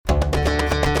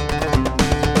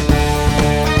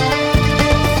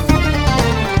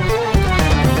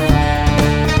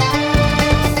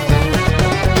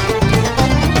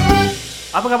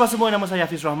Apa khabar semua? Nama saya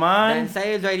Hafiz Rahman. Dan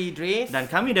saya Zuhairi Idris. Dan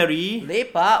kami dari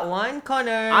Lepak One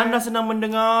Corner. Anda senang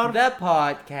mendengar The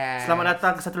Podcast. Selamat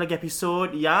datang ke satu lagi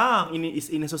episod yang ini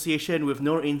is in association with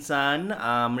Nur Insan.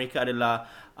 Mereka adalah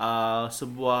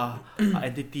sebuah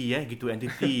entity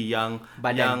entity yang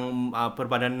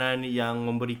perbadanan yang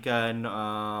memberikan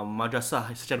madrasah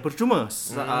secara percuma.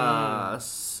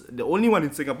 The only one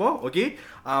in Singapore, okay?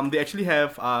 They actually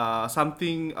have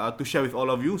something to share with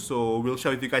all of you, so we'll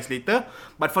share with you guys later.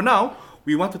 But for now,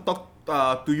 we want to talk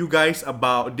to you guys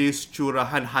about this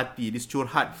curahan hati, this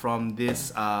curhat from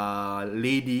this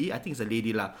lady, I think it's a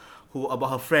lady lah, who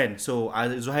about her friend. So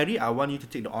Zuhairi, I want you to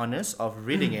take the honors of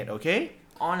reading it, okay?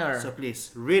 Honor. So please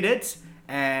read it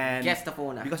and Guest of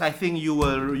honor. because I think you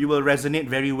will resonate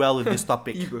very well with this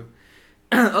topic.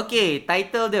 Okay,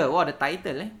 title dia. Wow, the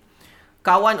title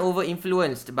Kawan over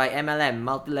influenced by MLM,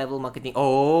 multi-level marketing.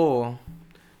 Oh.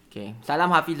 Okay. Salam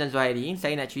Hafiz dan Zuhairi.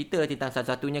 Saya nak cerita tentang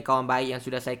satu-satunya kawan baik yang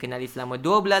sudah saya kenali selama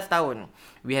 12 tahun.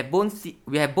 We have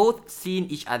both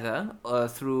seen each other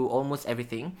through almost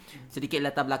everything. Sedikit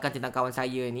latar belakang tentang kawan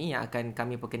saya ni yang akan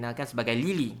kami perkenalkan sebagai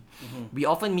Lily. We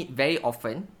often meet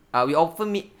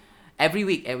every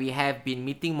week, and we have been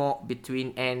meeting more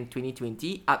between end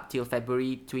 2020 up till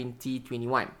February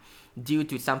 2021 due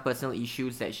to some personal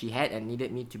issues that she had and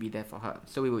needed me to be there for her.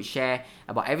 So we would share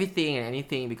about everything and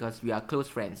anything because we are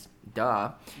close friends.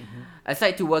 Duh.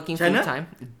 Aside to working full-time.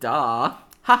 Duh.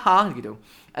 Haha gitu.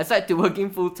 Aside to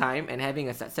working full-time and having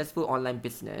a successful online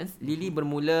business, Lily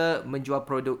bermula menjual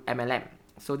produk MLM.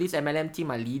 So these MLM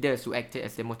team are leaders who acted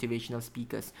as the motivational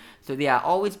speakers. So they are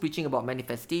always preaching about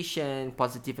manifestation,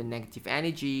 positive and negative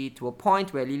energy, to a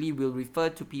point where Lily will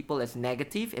refer to people as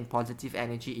negative and positive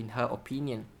energy in her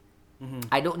opinion.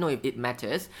 I don't know if it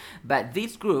matters, but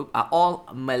this group are all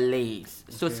Malays.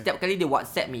 So setiap kali dia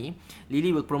WhatsApp me,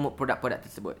 Lily will promote produk-produk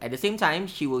tersebut. At the same time,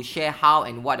 she will share how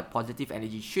and what a positive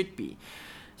energy should be.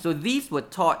 So these were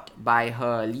taught by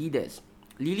her leaders.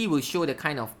 Lily will show the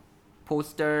kind of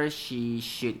poster she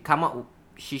should come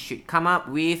up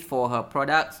with for her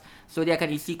products. So dia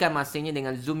akan isikan masanya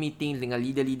dengan Zoom meetings dengan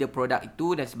leader-leader produk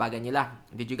itu dan sebagainya lah.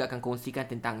 Dia juga akan kongsikan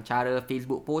tentang cara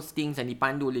Facebook postings yang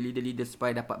dipandu oleh leader-leader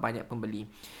supaya dapat banyak pembeli.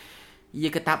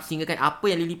 Ia ke tahap sehingga kan apa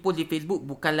yang Lily post di Facebook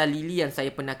bukanlah Lily yang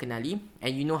saya pernah kenali.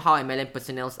 And you know how MLM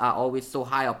personnels are always so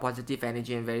high of positive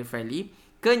energy and very friendly.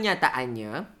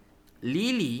 Kenyataannya,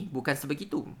 Lily bukan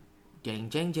sebegitu.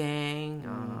 Jeng.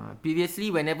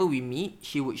 Previously, whenever we meet,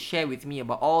 she would share with me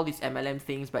about all these MLM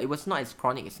things, but it was not as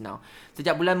chronic as now.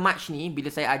 Sejak bulan March ni,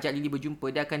 bila saya ajak Lily berjumpa,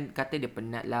 dia akan kata dia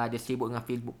penat lah, dia sibuk dengan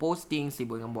Facebook posting,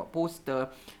 sibuk dengan buat poster.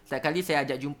 Setiap kali saya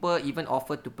ajak jumpa, even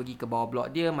offer to pergi ke bawah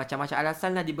blog dia, macam-macam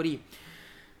alasan lah diberi.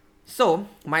 So,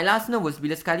 my last nerve was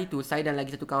bila sekali tu, saya dan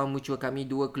lagi satu kawan mutual kami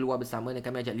dua keluar bersama dan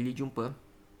kami ajak Lily jumpa.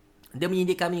 Dia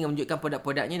menyindir kami dengan menunjukkan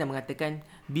produk-produknya dan mengatakan,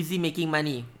 busy making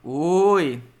money.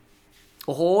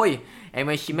 And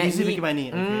when she met me,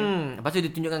 lepas tu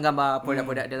dia tunjukkan gambar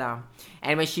produk-produk dia lah.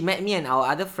 And when she met me and our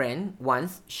other friend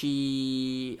once,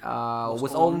 she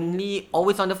was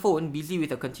always on the phone, busy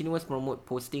with her continuous promote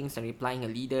postings and replying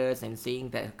her leaders and saying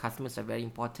that her customers are very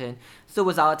important. So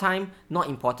was our time not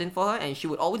important for her, and she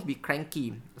would always be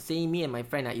cranky, saying me and my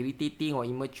friend are irritating or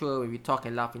immature when we talk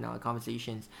and laugh in our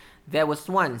conversations. There was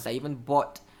once I even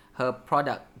bought her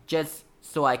product just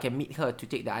so I can meet her to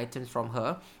take the items from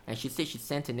her, and she said she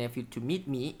sent her nephew to meet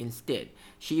me instead.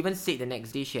 She even said the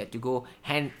next day she had to go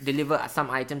deliver some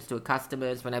items to her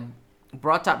customers. When I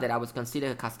brought up that I was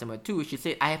considered a customer too, she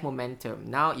said, I have momentum.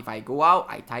 Now if I go out,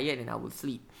 I tired and I will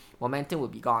sleep. Momentum will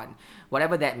be gone.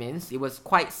 Whatever that means, it was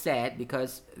quite sad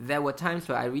because there were times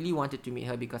where I really wanted to meet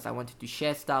her because I wanted to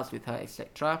share styles with her,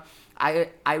 etc.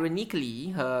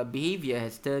 Ironically, her behavior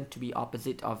has turned to be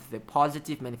opposite of the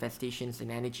positive manifestations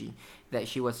and energy that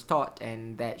she was taught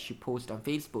and that she posted on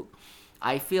Facebook.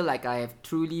 I feel like I have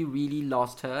truly really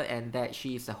lost her and that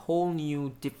she is a whole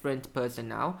new different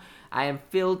person now. I am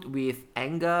filled with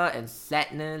anger and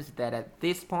sadness that at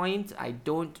this point I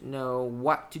don't know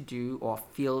what to do or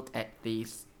feel at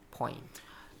this point.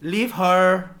 Leave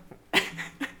her.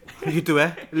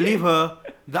 Leave her.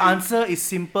 The answer is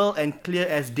simple and clear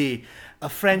as day. The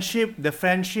friendship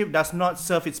does not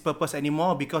serve its purpose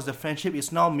anymore because the friendship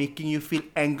is now making you feel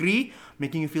angry,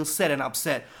 making you feel sad and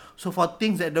upset. So for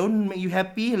things that don't make you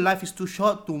happy, life is too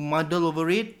short to muddle over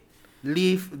it.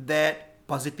 Leave that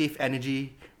positive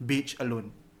energy bitch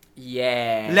alone.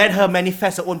 Yeah. Let her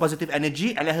manifest her own positive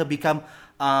energy and let her become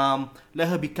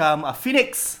a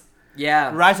phoenix. Yeah.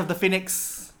 Rise of the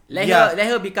phoenix. Let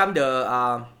her become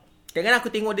the Jangan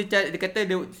aku tengok dia kata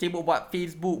dia sibuk buat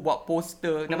Facebook, buat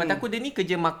poster. Nama aku dia ni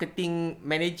kerja marketing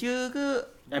manager ke?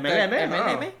 MLM.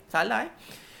 Salah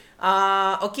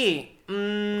Okay.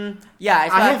 Yeah,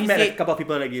 as I what have met a couple of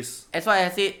people like this. As what I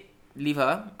said, leave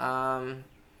her.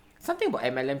 Something about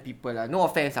MLM people lah. No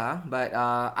offense but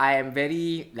I am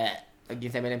very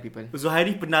against MLM people.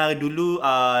 Zuhairi pernah dulu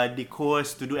di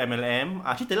course to do MLM.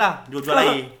 Cerita lah, jual-jual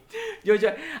air.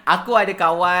 Jual. Aku ada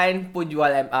kawan pun jual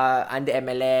under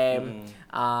MLM.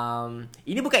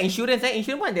 Ini bukan insurance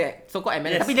Insurance pun ada so-called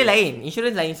MLM, yes, tapi dia lain.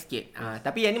 Insurance lain sikit.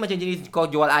 Tapi yang ni macam jenis kau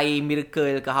jual air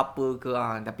Miracle ke apa ke.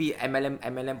 Tapi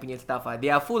MLM punya stuff they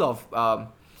are full of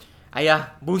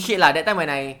bullshit lah. That time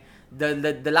when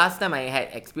the last time I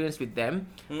had experience with them,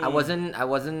 I wasn't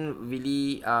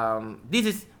really this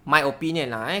is my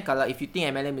opinion lah. Kalau if you think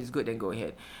MLM is good, then go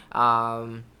ahead.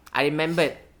 I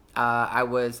remembered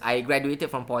I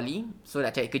graduated from poly, so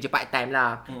nak cari kerja part time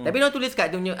lah. Tapi dia tulis kat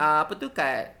dia punya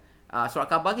kat surat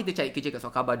khabar, kita cari kerja kat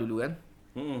surat khabar dulu kan.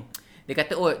 Dia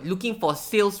kata looking for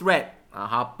sales rep.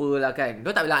 Apalah kan.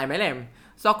 Dia tak bilang MLM.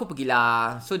 So aku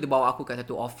pergilah. So dia bawa aku kat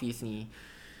satu office ni.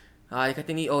 Dia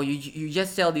kata ni, you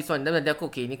just sell this one. Dan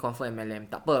aku, okay, ni confirm MLM.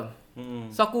 Tak apa.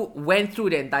 So aku went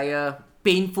through the entire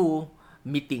painful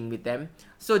meeting with them.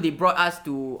 So they brought us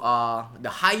to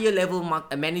the higher level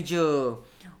manager.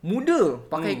 Muda,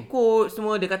 pakai coat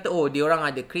semua. Dia kata, dia orang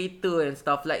ada creator and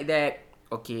stuff like that.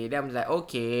 Okay, then I'm like,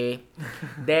 okay.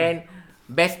 Then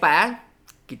best part,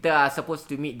 kita are supposed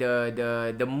to meet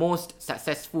the most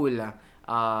successful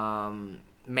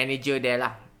manager there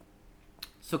lah.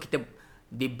 So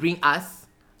they bring us,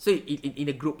 so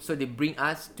in a group, so they bring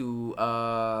us to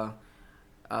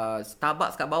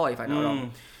Starbucks kat bawah if I'm not wrong.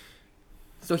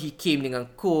 So he came dengan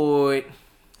coat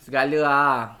segala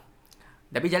lah.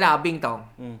 Tapi jalan abing tau.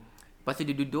 Lepas tu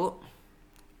dia duduk,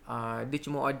 dia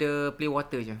cuma order plain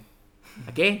water je.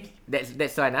 Okay,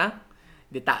 that's one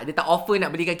Dia tak offer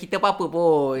nak belikan kita apa-apa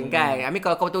pun kan. I mean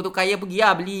kalau kau betul-betul kaya, pergi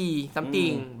lah beli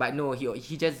something. But no,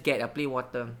 he just get a plain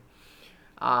water.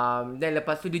 Then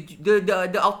lepas tu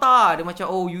the altar dia macam,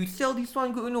 you sell this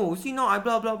one good, see now I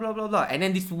blah blah blah blah blah. And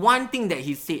then this one thing that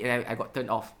he said, and I got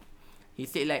turned off. He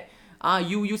said like,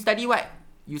 you study what?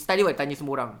 You study what? Tanya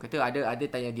semua orang. Kata ada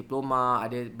tanya diploma,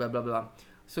 ada blah blah blah.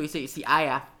 So he said, see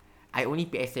I only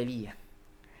PSLE.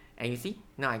 And you see,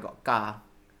 now I got car,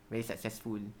 very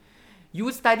successful. You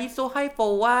study so high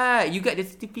for what? You got the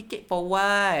certificate for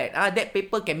what? That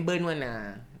paper can burn one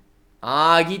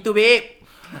lah. Gitu babe.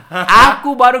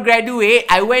 Aku baru graduate,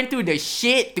 I went through the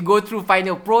shit to go through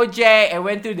final project, I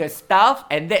went through the stuff,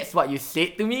 and that's what you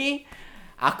said to me.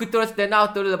 Aku terus turn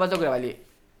out, lepas tu aku dah balik.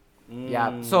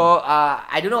 Yeah, so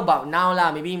I don't know about now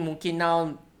lah. Maybe mungkin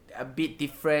now a bit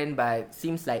different, but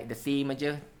seems like the same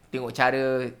aja. Tengok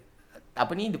cara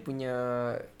dia punya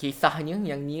kisahnya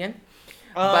yang ni kan.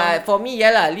 But for me,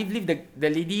 leave the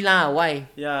lady lah.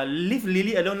 Why? Yeah, leave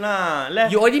Lily alone lah.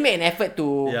 You already made an effort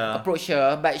to approach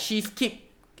her, but she's keep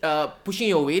pushing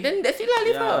your way. Then that's it lah.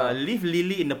 Leave her. Leave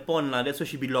Lily in the pond lah. That's where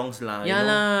she belongs lah. Yeah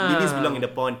lah. Lily's belong in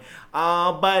the pond.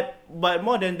 But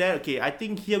more than that, okay, I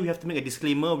think here we have to make a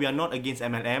disclaimer. We are not against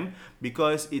MLM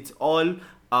because it's all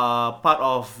part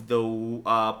of the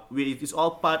it's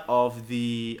all part of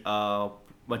the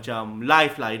macam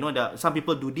life lah, some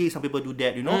people do this, some people do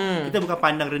that, kita bukan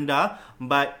pandang rendah,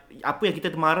 but apa yang kita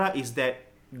marah is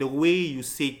that the way you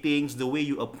say things, the way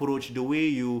you approach, the way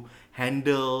you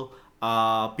handle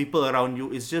people around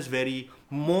you is just very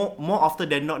more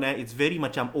often than not it's very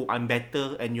macam, I'm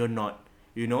better and you're not,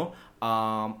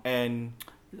 and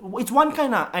it's one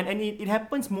kind and it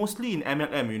happens mostly in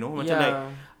MLM, macam like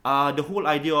the whole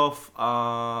idea of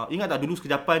ingat tak dulu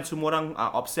sekejapan semua orang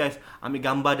obsessed ambil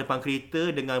gambar depan kereta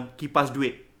dengan kipas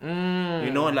duit.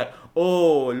 Like,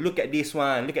 look at this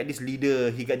one, look at this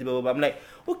leader, he got blah blah blah. I'm like,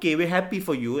 okay, we're happy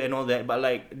for you and all that, but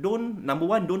like, number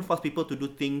one, don't force people to do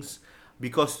things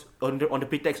because on the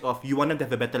pretext of you want them to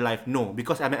have a better life. No,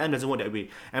 because MLM doesn't work that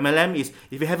way. MLM is,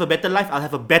 if you have a better life, I'll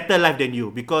have a better life than you,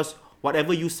 because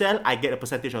whatever you sell, I get a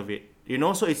percentage of it.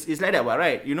 So it's like that,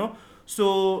 right?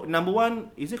 So number one,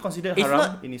 is it considered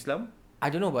haram in Islam? I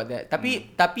don't know about that.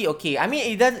 Tapi okay. I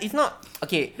mean, it's not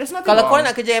okay. There's nothing kalau wrong. korang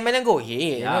nak kerja MLM, go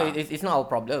ahead. It's not our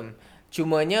problem.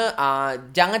 Cumanya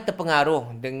jangan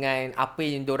terpengaruh dengan apa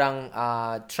yang diorang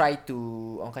try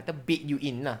to orang kata bait you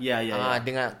in lah.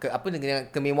 Dengan dengan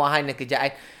kemewahan dan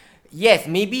kerjaan. Yes,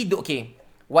 maybe okay.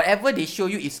 Whatever they show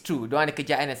you is true. Diorang ada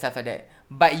kerjaan and stuff like that.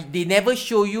 But they never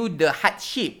show you the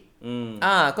hardship.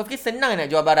 Kau fikir senang nak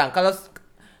jual barang.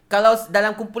 Kalau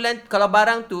dalam kumpulan, kalau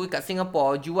barang tu kat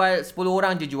Singapore jual 10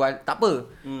 orang je jual, tak apa.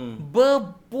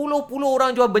 Berpuluh-puluh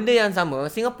orang jual benda yang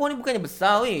sama. Singapore ni bukannya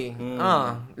besar weh.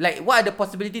 Like what are the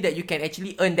possibility that you can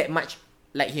actually earn that much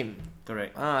like him?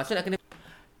 Correct. So nak kena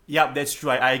Yep, that's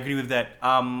true. I agree with that.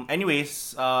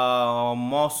 Anyways,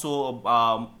 more so,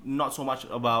 not so much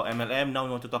about MLM. Now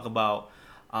we want to talk about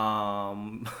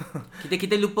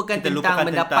kita lupakan tentang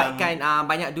mendapatkan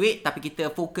banyak duit, tapi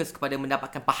kita fokus kepada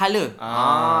mendapatkan pahala.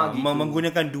 Gitu.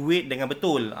 Menggunakan duit dengan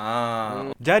betul.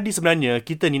 Jadi sebenarnya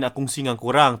kita ni nak kongsi dengan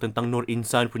korang tentang Nur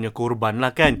Insan punya korban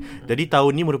lah kan. Jadi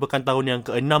tahun ni merupakan tahun yang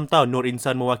ke-6 tahun Nur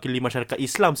Insan mewakili masyarakat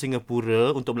Islam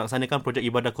Singapura untuk melaksanakan projek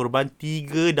ibadah korban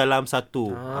 3 dalam 1.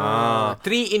 3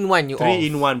 in 1 3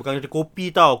 in 1, bukan macam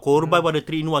kopi tau. Korban pada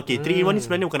 3 in 1. Okay, 3 in 1 ni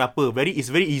sebenarnya bukan apa. It's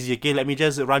very easy. Okay, let me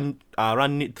just run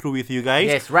it through with you guys.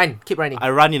 Yes, run. Keep running.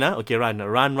 I run in Okay, run.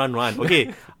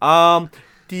 Okay.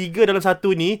 3 dalam 1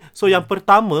 ni. So yang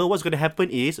pertama, what's going to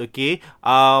happen is, okay,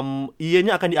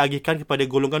 ianya akan diagihkan kepada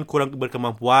golongan kurang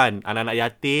berkemampuan, anak-anak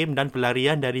yatim dan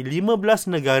pelarian dari 15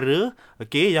 negara,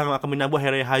 okay, yang akan menambah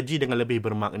hari raya haji dengan lebih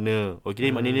bermakna.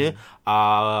 Okay, maknanya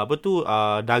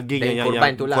daging yang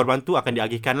korban tu akan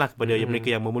diagihkan lah kepada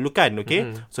mereka yang memerlukan.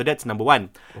 Okay, so that's number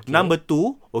 1. Okay. Number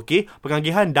 2, okay,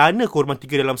 pengagihan dana korban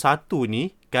 3 dalam 1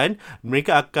 ni kan,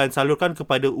 mereka akan salurkan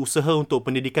kepada usaha untuk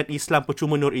pendidikan Islam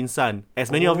percuma Nur Insan.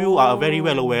 As many of you are very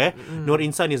well aware, Nur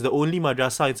Insan is the only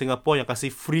madrasah in Singapore yang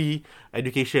kasih free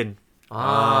education.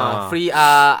 Free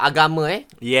agama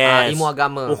Yes. ilmu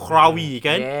agama ukhrawi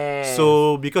kan. Yes.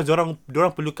 So because dorang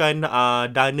perlukan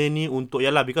dana ni untuk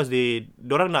because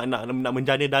dorang nak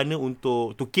menjana dana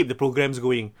untuk to keep the programs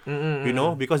going. You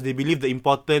know, because they believe the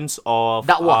importance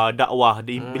of dakwah.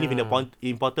 They believe in the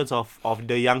importance of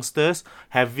the youngsters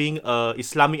having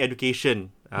Islamic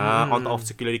education on top of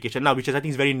secular education which I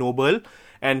think is very noble.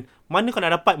 And mana kau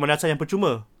nak dapat madrasah yang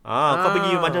percuma? Kau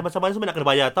pergi madrasah mana semua nak kena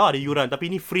bayar tau, ada yuran, tapi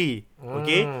ini free.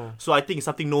 Okay? So I think it's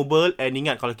something noble. And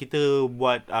ingat, kalau kita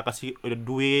buat kasih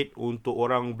duit untuk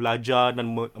orang belajar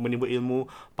dan menimba ilmu,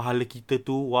 pahala kita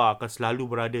tu akan selalu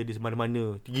berada di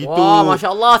mana-mana. Gitu. Masya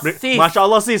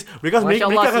Allah sis. Because mereka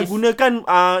akan gunakan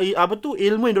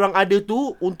ilmu yang diorang ada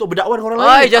tu untuk berdakwah dengan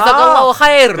orang lain. Jazakallahu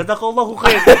khair.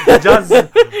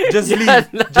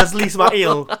 Jazli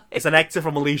Ismail is an actor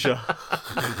from Malaysia.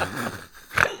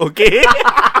 Okay.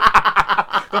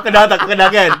 Kau kenal tak? Kau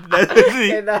kenal kan?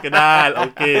 Kenal.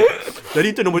 Okay.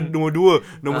 Jadi itu nombor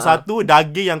 2. Nombor 1,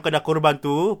 daging yang kau dah korban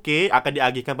tu, okay, akan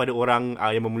diagihkan pada orang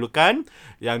yang memerlukan.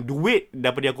 Yang duit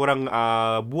daripada yang korang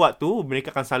buat tu,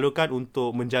 mereka akan salurkan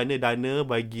untuk menjana dana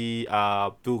bagi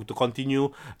to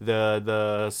continue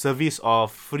the service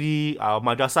of free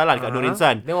madrasah lah dekat Nur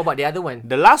Insan. Then what about the other one?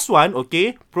 The last one,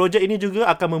 okay, projek ini juga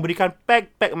akan memberikan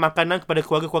pack makanan kepada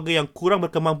keluarga-keluarga yang kurang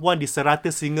berkemampuan di serata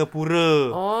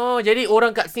Singapura. Jadi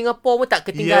orang kat Singapura pun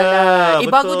tak ketinggalan.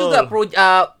 Bagus juga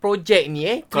projek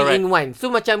ni 3 in 1. So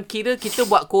macam kira kita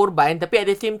buat korban, tapi at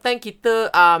the same time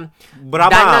kita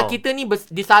dana kita ni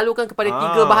disalurkan kepada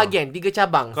 3 bahagian, 3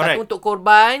 cabang. Correct. Satu untuk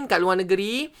korban kat luar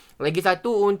negeri, lagi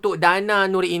satu untuk dana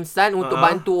Nur Insan untuk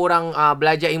bantu orang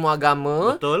belajar ilmu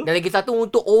agama. Betul. Dan lagi satu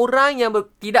untuk orang yang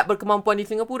tidak berkemampuan di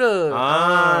Singapura.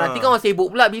 Nanti kan orang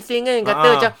sibuk pula bising kan, kata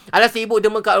macam alah sibuk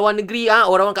derma kat luar negeri,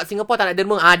 orang kat Singapura tak nak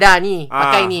derma. Ada ni,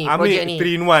 pakai ni projek ni.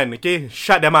 3 in 1. Okay,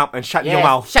 shut them up and shut your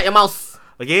mouth. Shut your mouth.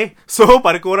 Okay, so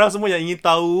pada korang semua yang ingin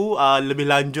tahu lebih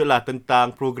lanjut lah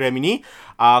tentang program ini,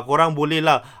 korang boleh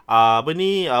lah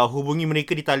hubungi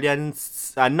mereka di talian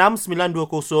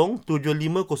 6920-7505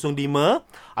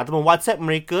 ataupun WhatsApp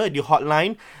mereka di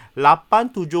hotline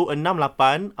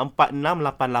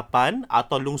 8768-4688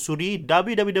 atau lungsuri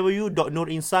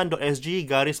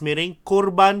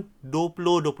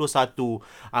www.nurinsan.sg/korban2021.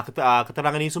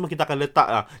 Keterangan ini semua kita akan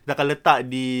letak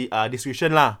di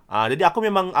description lah. Jadi aku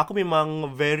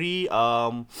memang very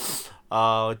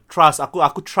trust.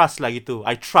 Aku trust lah gitu.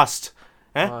 I trust.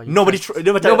 Nobody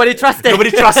trusted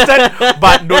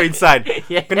but Nur Insan.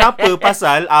 Kenapa?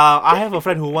 Pasal I have a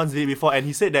friend who once did it before, and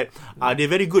he said that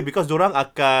they're very good because dorang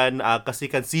akan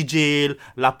kasihkan sijil,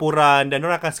 laporan, dan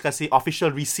dorang akan kasih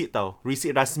official receipt tau,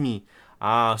 receipt rasmi.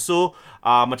 So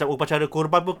macam upacara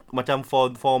korban pun, macam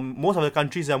for most of the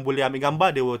countries yang boleh ambil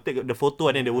gambar, they will take the photo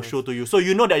and then they will show to you, so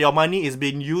you know that your money is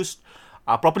being used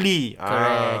properly.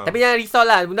 Correct. Tapi jangan risau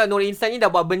lah, benda Nur Insan ni dah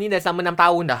buat benda ni dah selama 6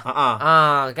 tahun dah.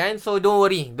 Kan, so don't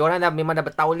worry, diorang memang dah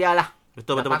bertauliah lah.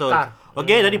 Betul.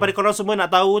 Okay, daripada korang semua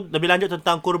nak tahu lebih lanjut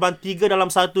tentang korban 3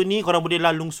 dalam 1 ni, korang boleh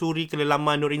lah lungsuri ke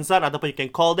laman Nur Insan ataupun you can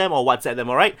call them or WhatsApp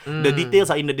them, alright? The details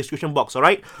are in the description box,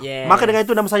 alright? Yes. Maka dengan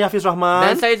itu, nama saya Hafiz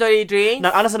Rahman. Dan saya Zori Idris.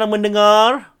 Dan anda sedang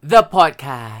mendengar The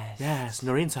Podcast. Yes,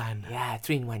 Nur Insan. Yeah,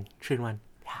 3 in 1.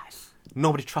 Yes.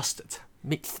 Nobody trusted.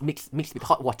 Mix with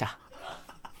hot water.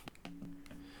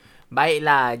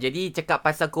 Baiklah, jadi cakap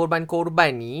pasal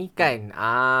korban-korban ni kan,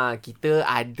 kita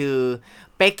ada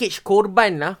package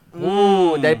korban lah.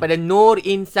 Daripada Nur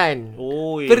Insan.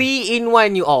 3 in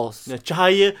 1 you all.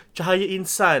 Cahaya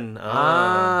insan.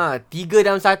 3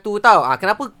 dalam 1 tau.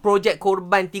 Kenapa projek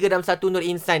korban 3 dalam 1 Nur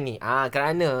Insan ni?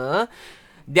 Kerana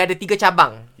dia ada 3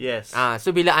 cabang. Yes.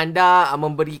 So bila anda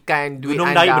memberikan duit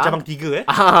Gunung anda, Daik bercabang 3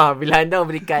 bila anda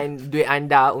memberikan duit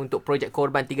anda untuk projek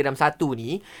korban 3 dalam 1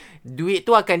 ni, duit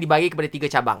tu akan dibagi kepada 3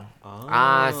 cabang.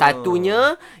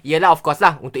 Satunya ialah of course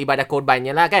lah untuk ibadah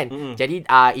korbannya lah kan. Jadi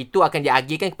itu akan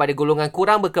diagihkan kepada golongan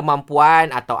kurang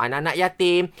berkemampuan atau anak-anak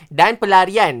yatim dan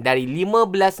pelarian dari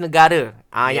 15 negara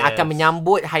yang akan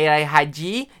menyambut Hari Raya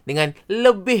Haji dengan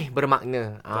lebih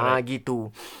bermakna. Gitu.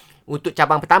 Untuk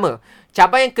cabang pertama.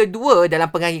 Cabang yang kedua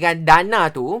dalam pengagihan dana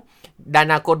tu,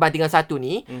 dana korban 301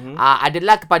 ni,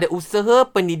 adalah kepada usaha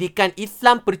pendidikan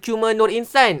Islam percuma Nur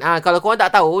Insan. Kalau korang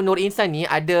tak tahu, Nur Insan ni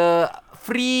ada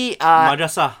free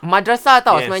madrasah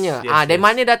tau sebenarnya. Dari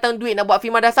mana datang duit nak buat free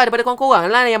madrasah? Daripada korang-korang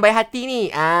lah yang baik hati ni.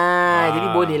 Jadi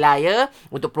boleh lah ya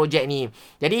untuk projek ni.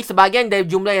 Jadi sebahagian dari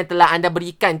jumlah yang telah anda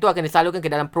berikan tu akan disalurkan ke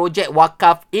dalam projek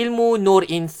wakaf ilmu Nur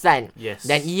Insan.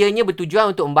 Dan ianya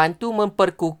bertujuan untuk membantu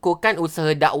memperkukuhkan usaha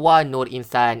dakwah Nur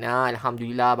Insan.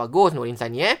 Alhamdulillah, bagus Nur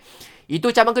Insan ni. Itu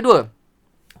cabang kedua.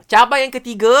 Cabang yang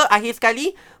ketiga, akhir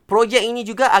sekali, projek ini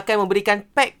juga akan memberikan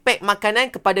pack-pack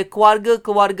makanan kepada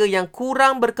keluarga-keluarga yang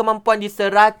kurang berkemampuan di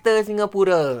serata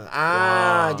Singapura.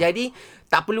 Jadi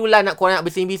tak perlulah korang nak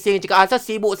bising-bising cakap asal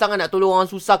sibuk sangat nak tolong orang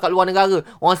susah kat luar negara.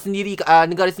 Orang sendiri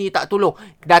negara sendiri tak tolong.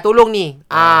 Dah tolong ni.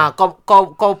 Kau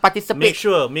participate.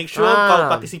 Make sure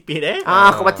kau participate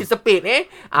Kau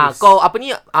participate kau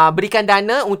berikan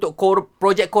dana untuk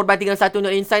projek korban 301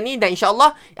 Nur Insan ni, dan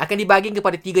insya-Allah akan dibagi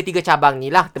kepada 3 cabang ni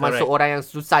lah, termasuk orang yang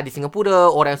susah di Singapura,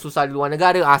 orang yang susah di luar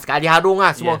negara. Sekali harung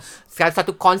semua. Sekali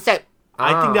satu konsep.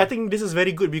 I think this is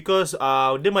very good because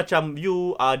dia macam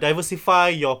you diversify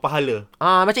your pahala.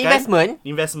 Macam kan?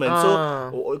 Investment. So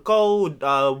kau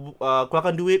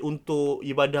keluarkan duit untuk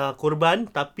ibadah korban,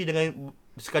 tapi dengan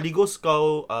sekaligus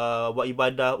kau buat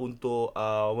ibadah untuk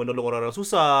menolong orang-orang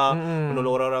susah,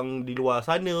 menolong orang-orang di luar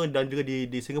sana dan juga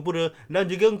di Singapura, dan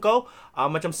juga kau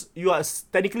macam you are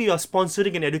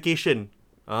sponsoring an education.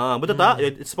 Betul tak?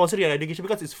 You're sponsoring an education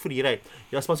because it's free, right?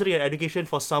 You're sponsoring an education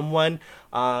for someone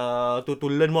to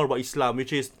learn more about Islam,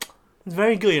 which is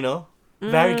very good, you know.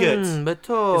 Very good.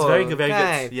 Betul. It's very good, very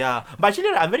good. Yeah. But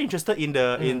actually, I'm very interested in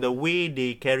the way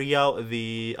they carry out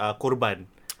the korban.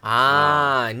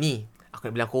 Ni aku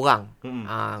nak bilang korang.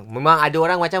 Memang ada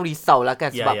orang macam risau lah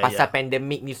kan, sebab pasal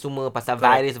pandemik ni semua, pasal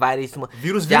virus semua.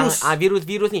 Virus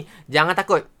ni. Jangan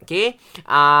takut. Okay.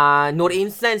 Nur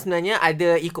Insan sebenarnya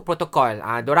ada ikut protokol.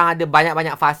 Diorang ada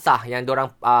banyak-banyak fasah yang diorang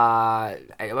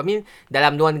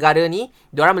dalam luar negara ni,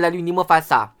 diorang melalui 5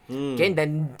 fasah. Okay,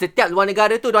 dan setiap luar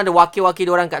negara tu diorang ada wakil-wakil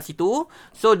diorang kat situ.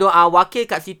 So wakil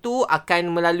kat situ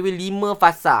akan melalui 5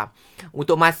 fasa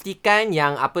untuk memastikan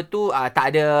yang tak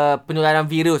ada penularan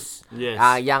virus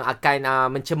yang akan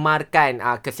mencemarkan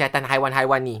kesihatan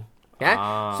haiwan-haiwan ni.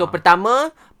 So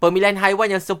pertama, pemilihan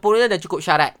haiwan yang sempurna dan cukup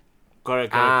syarat.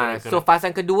 Correct. So fasa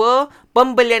kedua,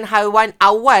 pembelian haiwan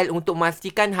awal untuk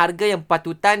memastikan harga yang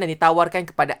berpatutan dan ditawarkan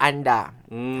kepada anda.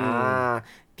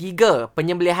 3,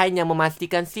 penyembelihan yang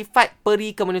memastikan sifat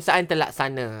peri kemanusiaan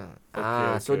terlaksana.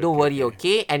 So don't worry,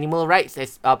 okay? Animal rights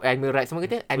semua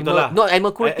kata? No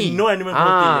animal cruelty. No animal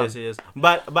cruelty. Yes.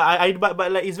 But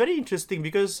like it's very interesting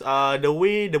because the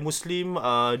way the Muslim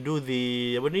do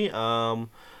the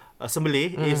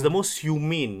sembelih is the most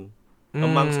humane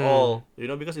amongst all, you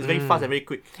know, because it's very fast and very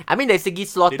quick. I mean dari segi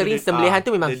slaughtering, sembelihan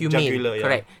tu memang humane,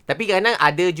 correct. Tapi kadang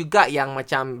ada juga yang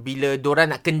macam bila diorang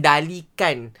nak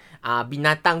kendalikan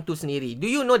binatang tu sendiri.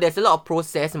 Do you know there's a lot of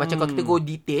process, macam kalau kita go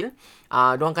detail,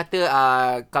 diorang kata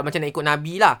kalau macam nak ikut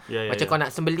Nabi lah, macam kau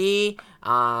nak sembelih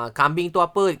kambing tu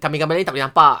apa, kambing-kambing lain tak boleh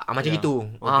nampak, macam gitu.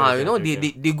 You know,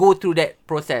 they go through that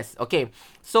process. Okay.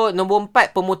 So nombor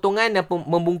 4, pemotongan dan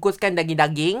membungkuskan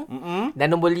daging-daging. Dan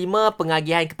nombor 5,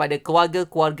 pengagihan kepada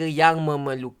keluarga-keluarga yang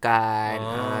memerlukan.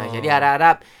 Jadi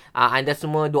harap-harap anda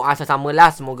semua doa sama-sama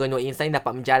lah, semoga Nur Insan ni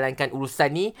dapat menjalankan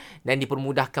urusan ni dan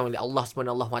dipermudahkan oleh Allah SWT.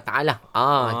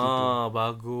 Gitu.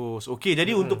 Bagus. Okey,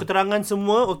 jadi untuk keterangan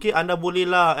semua, okey, anda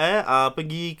bolehlah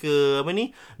pergi ke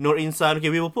Nur Insan.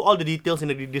 Okay, we will put all the details in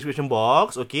the description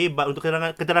box. Okay, but untuk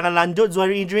keterangan lanjut,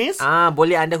 Zuhairi Idris,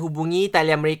 boleh anda hubungi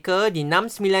talian mereka di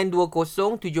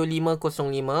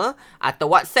 6920-7505 atau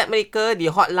WhatsApp mereka di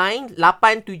hotline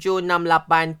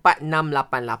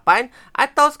 87684688,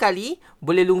 atau sekali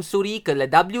boleh lungsuri ke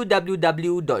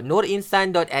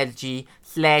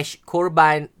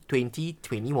www.nurinsan.sg/korban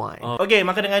 2021. Okay,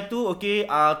 maka dengan tu, okay,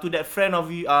 to that friend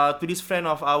of you, to this friend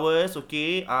of ours,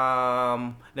 okay,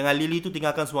 dengan Lily tu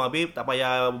tinggalkan semua, babe, tak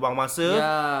payah buang masa.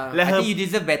 I think you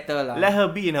deserve better lah. Let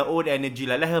her be in her own energy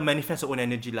lah. Let her manifest her own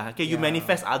energy lah. Okay, you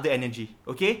manifest other energy.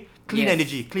 Okay, clean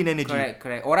energy.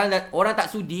 Correct. Orang tak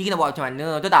sudi nak buat macam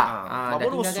mana, betul tak? Dah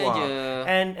tinggalkan je.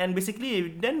 And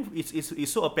basically, then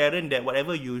it's so apparent that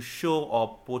whatever you show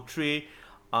or portray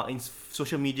in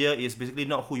social media is basically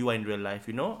not who you are in real life,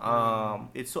 you know.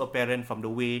 It's so apparent from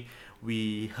the way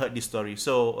we heard this story.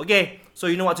 So, okay. So,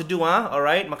 you know what to do,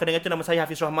 Alright. Maka dengan itu, nama saya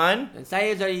Hafiz Rahman. Dan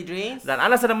saya Zari Idris. Dan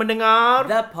anda sedang mendengar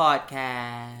The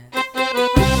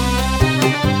Podcast.